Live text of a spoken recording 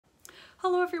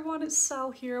Hello everyone, it's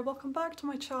Sal here. Welcome back to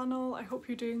my channel. I hope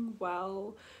you're doing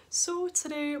well. So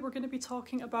today we're going to be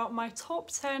talking about my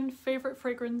top 10 favourite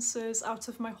fragrances out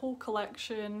of my whole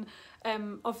collection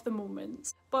of the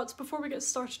moment. But before we get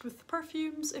started with the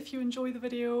perfumes, if you enjoy the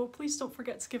video, please don't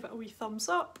forget to give it a wee thumbs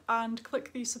up and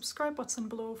click the subscribe button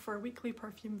below for weekly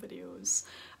perfume videos.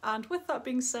 And with that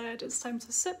being said, it's time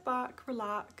to sit back,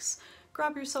 relax,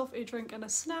 grab yourself a drink and a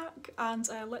snack, and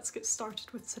let's get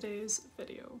started with today's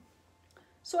video.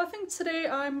 So I think today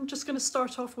I'm just going to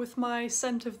start off with my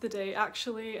scent of the day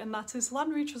actually, and that is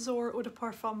Trésor Eau de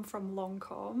Parfum from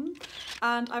Lancôme.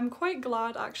 And I'm quite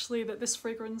glad actually that this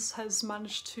fragrance has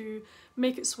managed to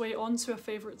make its way onto a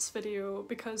favourites video,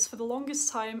 because for the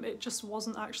longest time it just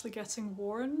wasn't actually getting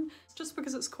worn, just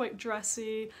because it's quite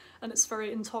dressy and it's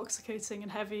very intoxicating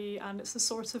and heavy, and it's the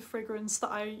sort of fragrance that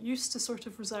I used to sort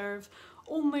of reserve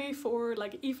only for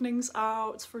like evenings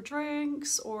out for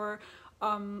drinks or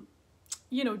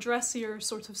you know, dressier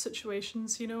sort of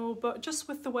situations, you know. But just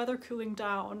with the weather cooling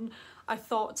down, I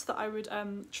thought that I would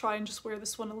try and just wear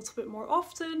this one a little bit more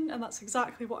often, and that's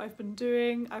exactly what I've been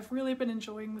doing. I've really been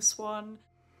enjoying this one.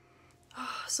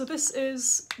 So this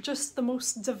is just the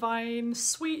most divine,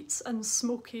 sweet and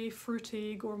smoky,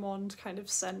 fruity, gourmand kind of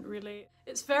scent, really.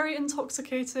 It's very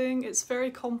intoxicating, it's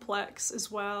very complex as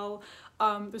well.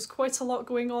 There's quite a lot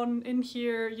going on in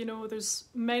here, you know, there's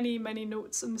many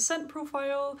notes in the scent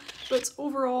profile, but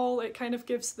overall it kind of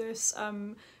gives this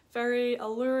very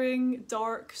alluring,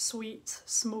 dark, sweet,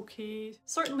 smoky,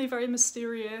 certainly very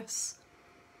mysterious.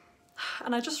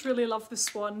 And I just really love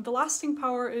this one. The lasting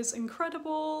power is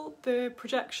incredible, the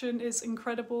projection is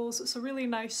incredible, so it's a really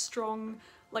nice, strong,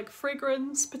 like,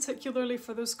 fragrance, particularly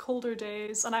for those colder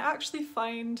days. And I actually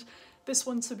find this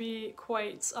one to be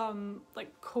quite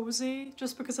like cozy,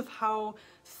 just because of how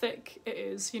thick it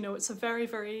is. You know, it's a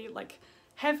very like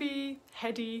heavy,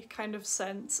 heady kind of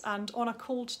scent, and on a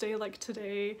cold day like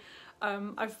today,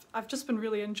 I've just been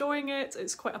really enjoying it.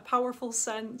 It's quite a powerful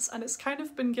scent, and it's kind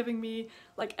of been giving me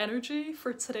like energy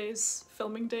for today's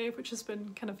filming day, which has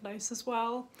been kind of nice as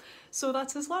well. So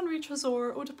that is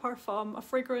Trésor Eau de Parfum, a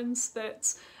fragrance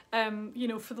that you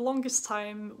know, for the longest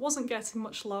time wasn't getting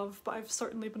much love, but I've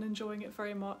certainly been enjoying it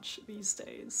very much these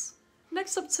days.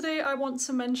 Next up today, I want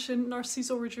to mention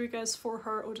Narciso Rodriguez for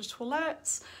her Eau de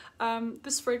Toilette.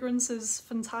 This fragrance is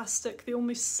fantastic. The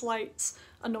only slight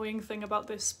annoying thing about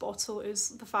this bottle is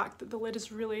the fact that the lid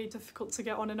is really difficult to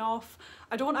get on and off.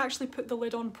 I don't actually put the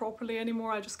lid on properly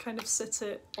anymore, I just kind of sit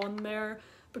it on there,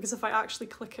 because if I actually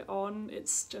click it on,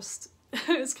 it's just,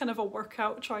 it's kind of a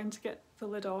workout trying to get the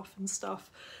lid off and stuff.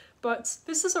 But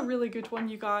this is a really good one,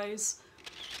 you guys.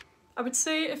 I would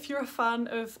say if you're a fan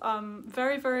of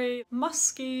very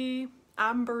musky,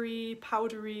 ambery,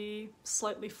 powdery,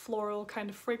 slightly floral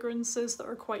kind of fragrances that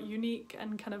are quite unique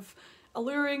and kind of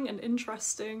alluring and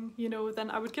interesting, you know,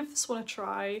 then I would give this one a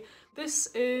try. This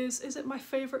is it my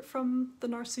favourite from the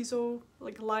Narciso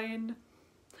like line?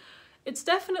 It's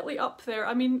definitely up there.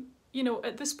 I mean, you know,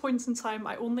 at this point in time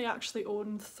I only actually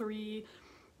own 3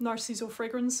 Narciso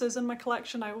fragrances in my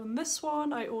collection. I own this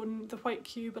one, I own the White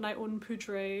Cube, and I own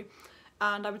Poudre,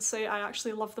 and I would say I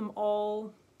actually love them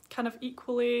all kind of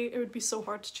equally. It would be so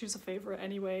hard to choose a favourite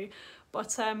anyway,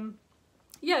 but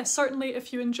yeah, certainly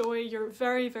if you enjoy your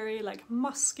very like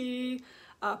musky,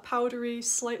 powdery,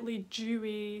 slightly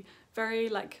dewy, very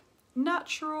like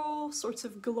natural, sort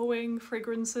of glowing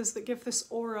fragrances that give this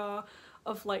aura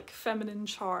of like feminine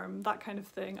charm, that kind of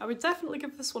thing, I would definitely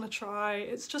give this one a try.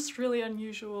 It's just really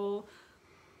unusual.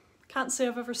 Can't say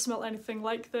I've ever smelt anything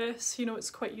like this, you know,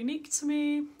 it's quite unique to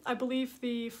me. I believe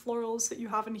the florals that you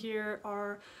have in here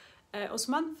are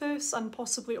osmanthus and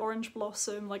possibly orange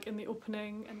blossom, like in the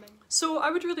opening. And then, so I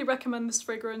would really recommend this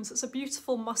fragrance. It's a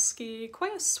beautiful musky,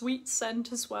 quite a sweet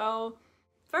scent as well.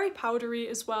 Very powdery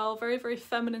as well, very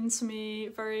feminine to me,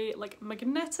 very like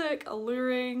magnetic,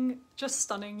 alluring, just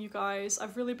stunning, you guys.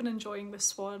 I've really been enjoying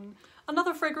this one.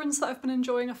 Another fragrance that I've been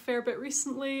enjoying a fair bit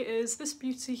recently is this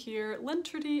beauty here,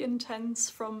 L'Interdit Intense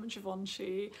from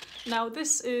Givenchy. Now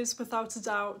this is without a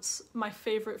doubt my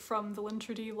favourite from the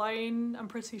L'Interdit line, I'm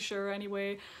pretty sure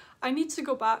anyway. I need to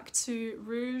go back to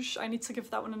Rouge, I need to give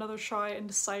that one another try and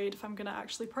decide if I'm going to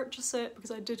actually purchase it,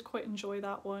 because I did quite enjoy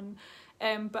that one.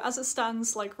 But as it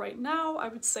stands like right now, I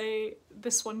would say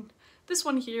this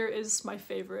one here is my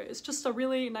favourite. It's just a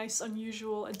really nice,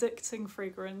 unusual, addicting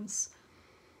fragrance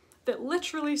that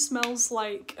literally smells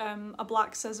like a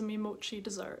black sesame mochi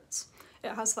dessert.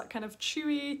 It has that kind of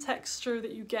chewy texture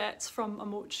that you get from a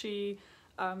mochi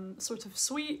sort of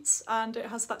sweet, and it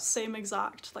has that same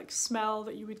exact like smell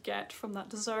that you would get from that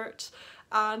dessert.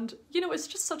 and you know, it's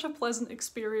just such a pleasant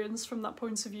experience from that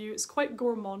point of view. It's quite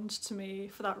gourmand to me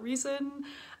for that reason,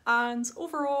 and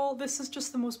overall this is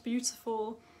just the most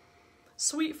beautiful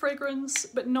sweet fragrance,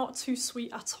 but not too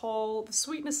sweet at all. The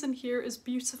sweetness in here is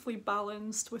beautifully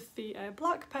balanced with the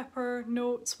black pepper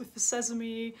notes, with the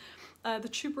sesame. The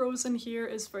tuberose in here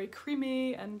is very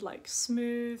creamy and like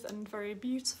smooth and very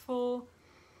beautiful.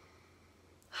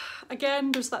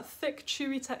 Again, there's that thick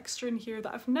chewy texture in here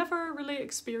that I've never really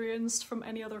experienced from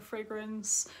any other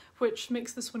fragrance, which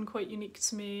makes this one quite unique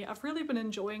to me. I've really been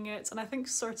enjoying it, and I think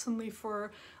certainly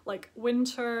for like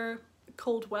winter,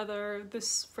 cold weather,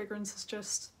 this fragrance is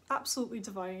just absolutely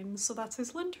divine. So that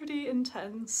is Linterdy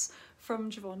Intense from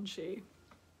Givenchy.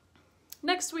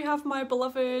 Next we have my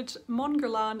beloved Mon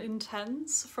Guerlain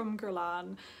Intense from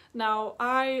Guerlain. Now,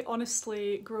 I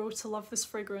honestly grow to love this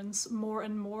fragrance more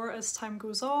and more as time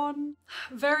goes on.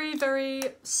 Very, very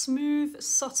smooth,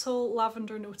 subtle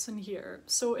lavender notes in here.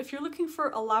 So if you're looking for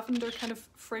a lavender kind of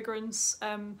fragrance,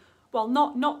 well,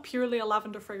 not purely a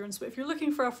lavender fragrance, but if you're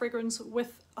looking for a fragrance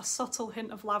with a subtle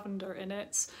hint of lavender in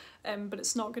it, but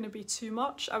it's not going to be too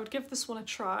much, I would give this one a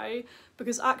try,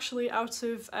 because actually out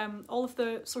of all of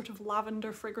the sort of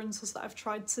lavender fragrances that I've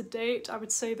tried to date, I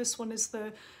would say this one is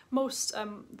the most,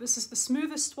 this is the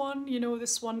smoothest one, you know,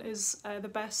 this one is the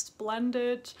best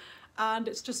blended, and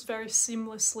it's just very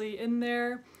seamlessly in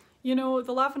there. You know,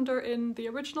 the lavender in the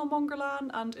original Mon Guerlain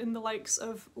and in the likes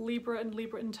of Libre and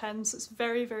Libre Intense, it's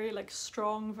very, very like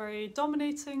strong, very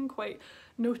dominating, quite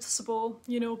noticeable,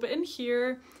 you know, but in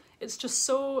here it's just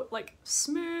so like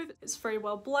smooth, it's very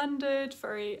well blended,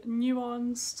 very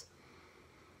nuanced,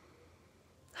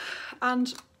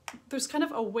 and there's kind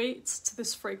of a weight to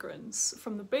this fragrance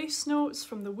from the base notes,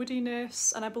 from the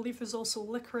woodiness, and I believe there's also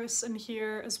licorice in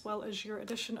here as well as your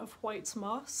addition of white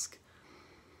musk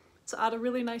to add a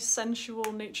really nice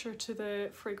sensual nature to the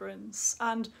fragrance.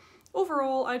 And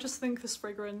overall, I just think this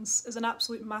fragrance is an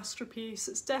absolute masterpiece.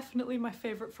 It's definitely my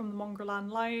favourite from the Mon Guerlain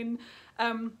line.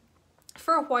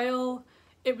 For a while,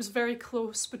 it was very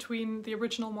close between the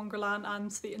original Mon Guerlain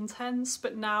and the Intense,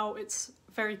 but now it's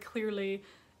very clearly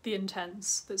the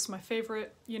Intense that's my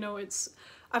favourite. You know,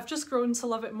 I've just grown to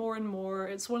love it more and more.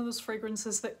 It's one of those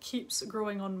fragrances that keeps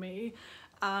growing on me,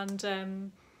 and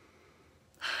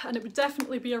it would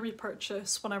definitely be a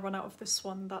repurchase when I run out of this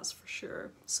one, that's for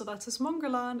sure. So that is Mon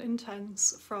Guerlain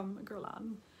Intense from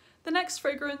Guerlain. The next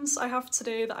fragrance I have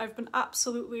today that I've been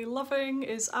absolutely loving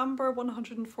is Ambre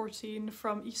 114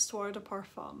 from Histoire de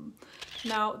Parfum.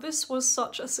 Now, this was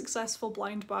such a successful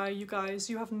blind buy, you guys,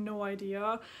 you have no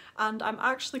idea, and I'm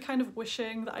actually kind of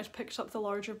wishing that I'd picked up the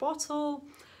larger bottle.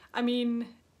 I mean,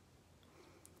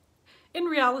 in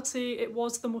reality, it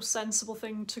was the most sensible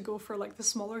thing to go for like the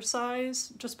smaller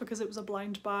size, just because it was a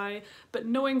blind buy, but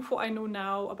knowing what I know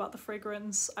now about the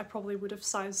fragrance, I probably would have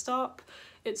sized up.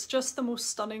 It's just the most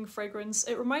stunning fragrance.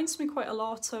 It reminds me quite a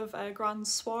lot of Grand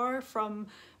Soir from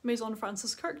Maison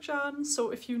Francis Kurkdjian,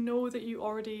 so if you know that you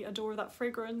already adore that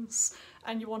fragrance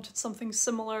and you wanted something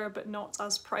similar but not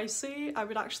as pricey, I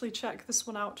would actually check this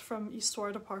one out from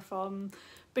Histoire de Parfum,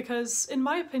 because in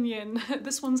my opinion,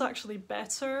 this one's actually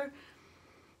better.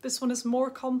 This one is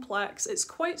more complex. It's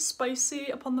quite spicy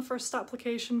upon the first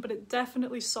application, but it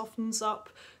definitely softens up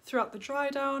throughout the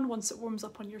dry down. Once it warms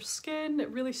up on your skin,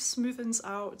 it really smoothens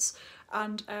out,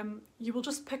 and you will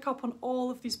just pick up on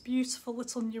all of these beautiful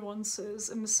little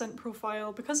nuances in the scent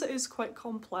profile. Because it is quite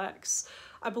complex,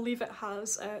 I believe it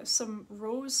has some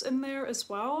rose in there as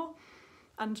well,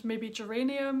 and maybe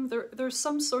geranium. There's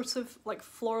some sort of like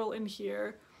floral in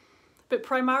here. But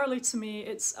primarily to me,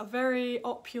 it's a very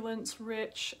opulent,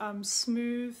 rich,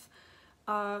 smooth,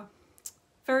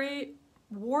 very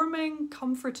warming,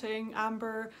 comforting,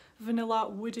 amber, vanilla,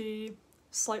 woody,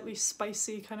 slightly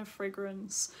spicy kind of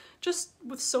fragrance. Just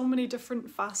with so many different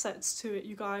facets to it,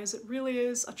 you guys. It really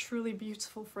is a truly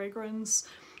beautiful fragrance,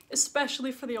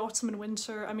 especially for the autumn and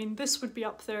winter. I mean, this would be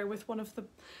up there with one of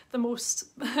the most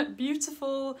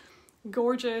beautiful,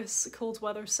 gorgeous cold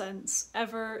weather scents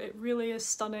ever. It really is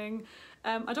stunning.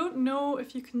 I don't know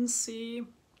if you can see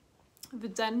the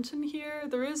dent in here.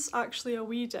 There is actually a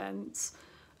wee dent.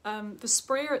 The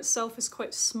sprayer itself is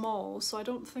quite small, so I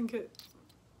don't think it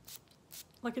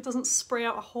doesn't spray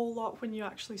out a whole lot when you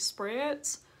actually spray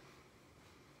it.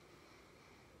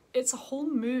 It's a whole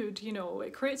mood, you know,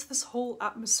 it creates this whole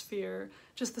atmosphere,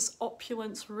 just this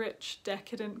opulent, rich,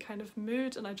 decadent kind of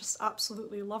mood, and I just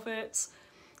absolutely love it.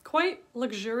 Quite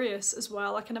luxurious as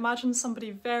well. I can imagine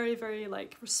somebody very, very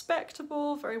like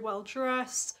respectable, very well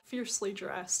dressed, fiercely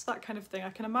dressed, that kind of thing. I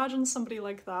can imagine somebody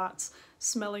like that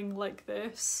smelling like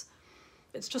this.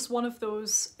 It's just one of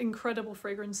those incredible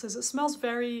fragrances. It smells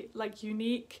very like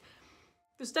unique.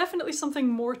 There's definitely something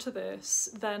more to this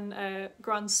than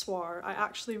Grand Soir. I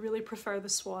actually really prefer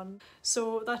this one.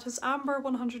 So that is Ambre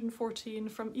 114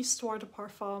 from Histoire de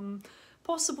Parfum.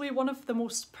 Possibly one of the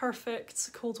most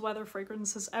perfect cold weather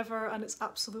fragrances ever, and it's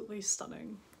absolutely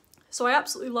stunning. So I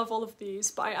absolutely love all of these,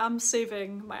 but I am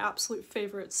saving my absolute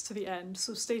favourites to the end,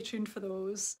 so stay tuned for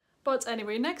those. But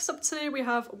anyway, next up today we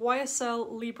have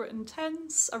YSL Libre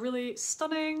Intense, a really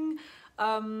stunning,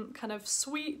 kind of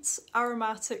sweet,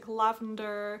 aromatic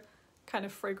lavender kind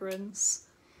of fragrance.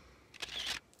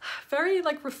 Very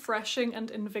like refreshing and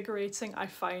invigorating, I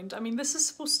find. I mean, this is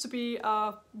supposed to be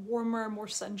a warmer, more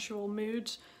sensual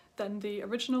mood than the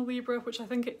original Libre, which I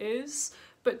think it is,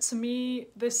 but to me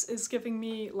this is giving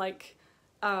me like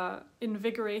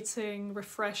invigorating,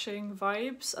 refreshing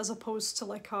vibes as opposed to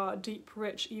like a deep,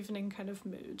 rich evening kind of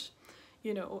mood.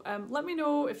 You know, let me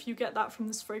know if you get that from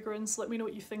this fragrance. Let me know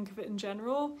what you think of it in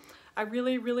general. I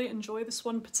really, really enjoy this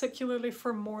one, particularly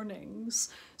for mornings.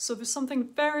 So there's something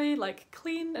very like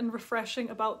clean and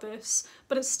refreshing about this,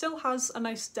 but it still has a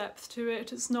nice depth to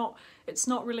it. It's not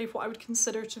really what I would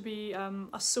consider to be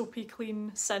a soapy clean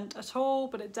scent at all,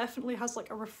 but it definitely has like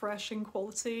a refreshing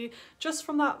quality just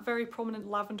from that very prominent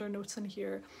lavender note in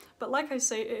here. But like I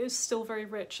say, it is still very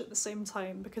rich at the same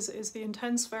time because it is the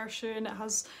intense version. It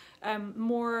has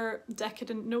more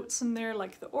decadent notes in there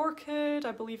like the orchid.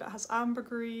 I believe it has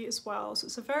ambergris as well, so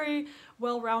it's a very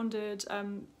well-rounded,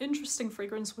 interesting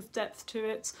fragrance with depth to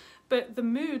it. But the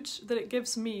mood that it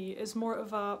gives me is more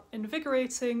of a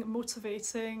invigorating,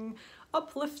 motivating,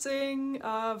 uplifting,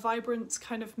 vibrant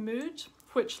kind of mood,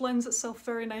 which lends itself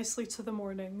very nicely to the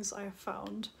mornings, I have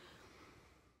found.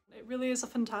 It really is a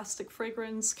fantastic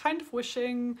fragrance, kind of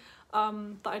wishing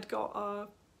that I'd got a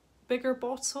bigger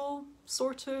bottle,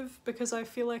 sort of, because I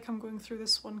feel like I'm going through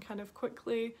this one kind of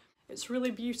quickly. It's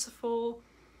really beautiful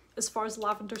as far as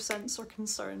lavender scents are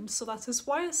concerned. So that is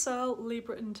YSL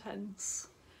Libre Intense.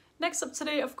 Next up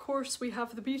today, of course, we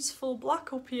have the beautiful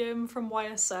Black Opium from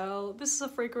YSL. This is a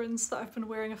fragrance that I've been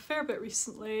wearing a fair bit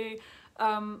recently,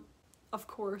 of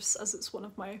course, as it's one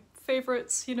of my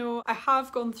favourites. You know, I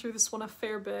have gone through this one a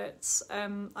fair bit.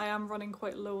 I am running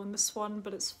quite low on this one,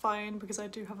 but it's fine because I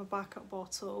do have a backup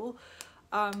bottle.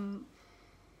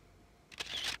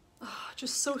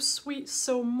 Just so sweet,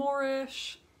 so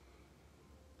Moorish,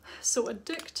 so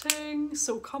addicting,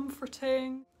 so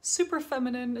comforting. Super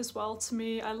feminine as well to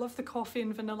me. I love the coffee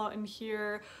and vanilla in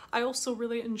here. I also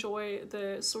really enjoy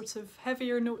the sort of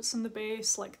heavier notes in the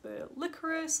base, like the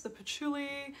licorice, the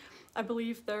patchouli. I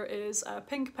believe there is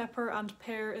pink pepper and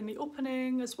pear in the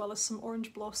opening, as well as some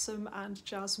orange blossom and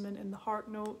jasmine in the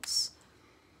heart notes.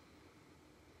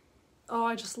 Oh,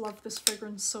 I just love this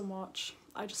fragrance so much.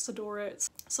 I just adore it.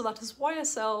 So that is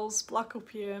YSL's Black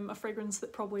Opium, a fragrance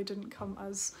that probably didn't come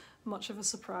as much of a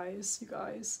surprise, you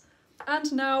guys.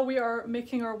 And now we are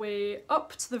making our way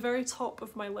up to the very top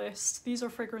of my list. These are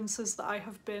fragrances that I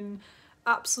have been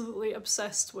absolutely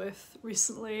obsessed with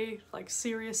recently, like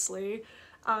seriously.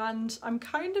 And I'm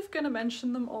kind of going to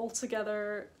mention them all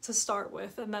together to start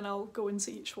with, and then I'll go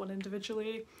into each one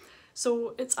individually.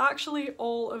 So it's actually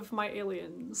all of my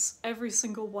aliens, every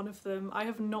single one of them. I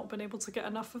have not been able to get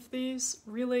enough of these.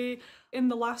 Really, in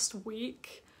the last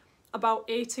week, about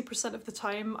 80% of the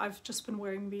time I've just been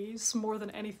wearing these more than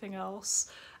anything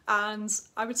else. And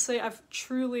I would say I've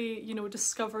truly, you know,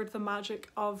 discovered the magic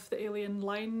of the Alien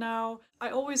line now. I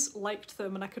always liked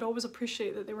them and I could always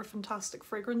appreciate that they were fantastic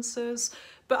fragrances,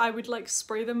 but I would like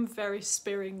spray them very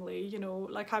sparingly, you know,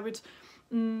 like I would,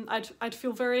 I'd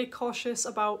feel very cautious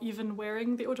about even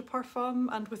wearing the eau de parfum,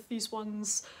 and with these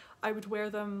ones I would wear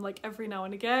them like every now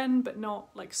and again, but not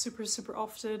like super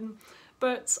often.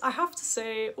 But I have to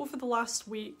say, over the last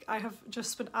week, I have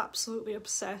just been absolutely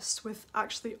obsessed with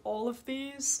actually all of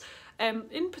these.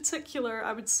 In particular,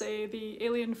 I would say the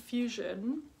Alien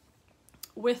Fusion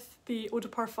with the eau de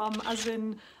parfum, as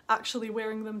in actually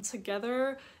wearing them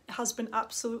together, has been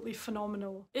absolutely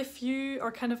phenomenal. If you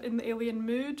are kind of in the Alien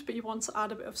mood, but you want to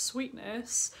add a bit of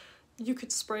sweetness, you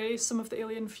could spray some of the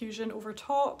Alien Fusion over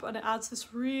top and it adds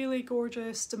this really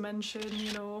gorgeous dimension,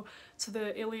 you know, to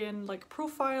the Alien like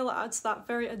profile. It adds that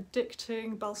very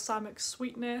addicting balsamic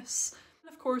sweetness.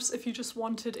 And of course, if you just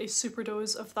wanted a super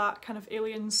dose of that kind of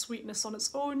Alien sweetness on its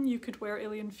own, you could wear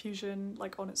Alien Fusion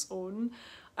like on its own.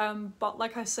 But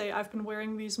like I say, I've been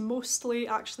wearing these mostly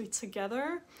actually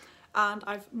together and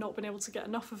I've not been able to get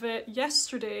enough of it.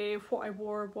 Yesterday, what I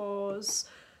wore was,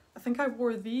 I think I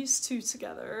wore these two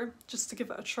together just to give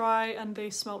it a try, and they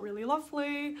smelled really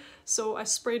lovely. So I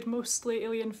sprayed mostly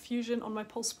Alien Fusion on my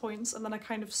pulse points, and then I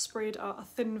kind of sprayed a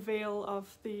thin veil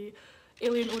of the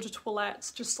Alien Eau de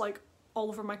Toilette just like all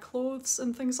over my clothes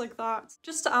and things like that,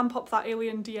 just to amp up that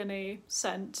alien DNA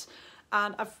scent.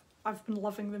 And I've been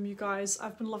loving them, you guys.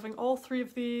 I've been loving all three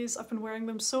of these. I've been wearing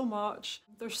them so much.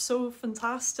 They're so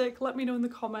fantastic. Let me know in the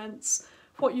comments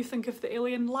what you think of the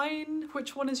alien line,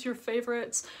 which one is your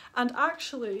favourite, and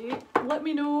actually let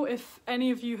me know if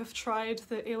any of you have tried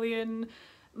the alien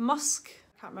musk,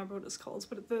 I can't remember what it's called,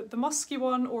 but the musky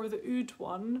one or the oud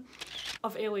one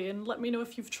of alien. Let me know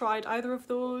if you've tried either of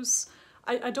those.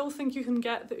 I don't think you can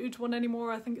get the oud one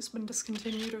anymore, I think it's been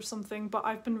discontinued or something, but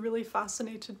I've been really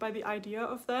fascinated by the idea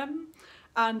of them.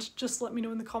 And just let me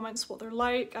know in the comments what they're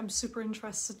like. I'm super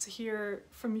interested to hear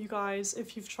from you guys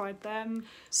if you've tried them.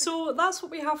 So that's what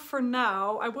we have for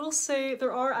now. I will say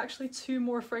there are actually 2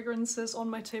 more fragrances on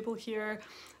my table here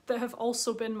that have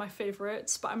also been my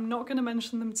favourites, but I'm not going to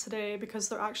mention them today because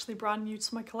they're actually brand new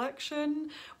to my collection.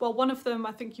 Well, one of them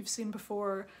I think you've seen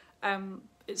before,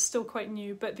 it's still quite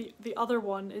new, but the other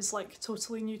one is like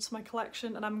totally new to my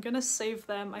collection, and I'm going to save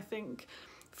them, I think,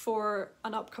 for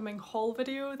an upcoming haul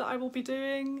video that I will be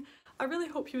doing. I really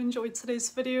hope you enjoyed today's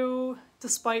video,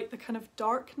 despite the kind of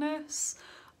darkness.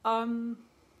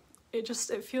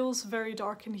 It feels very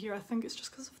dark in here. I think it's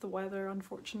just because of the weather,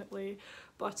 unfortunately.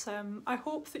 But I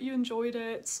hope that you enjoyed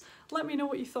it. Let me know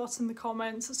what you thought in the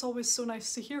comments. It's always so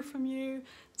nice to hear from you.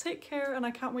 Take care, and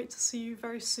I can't wait to see you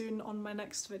very soon on my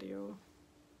next video.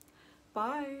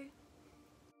 Bye!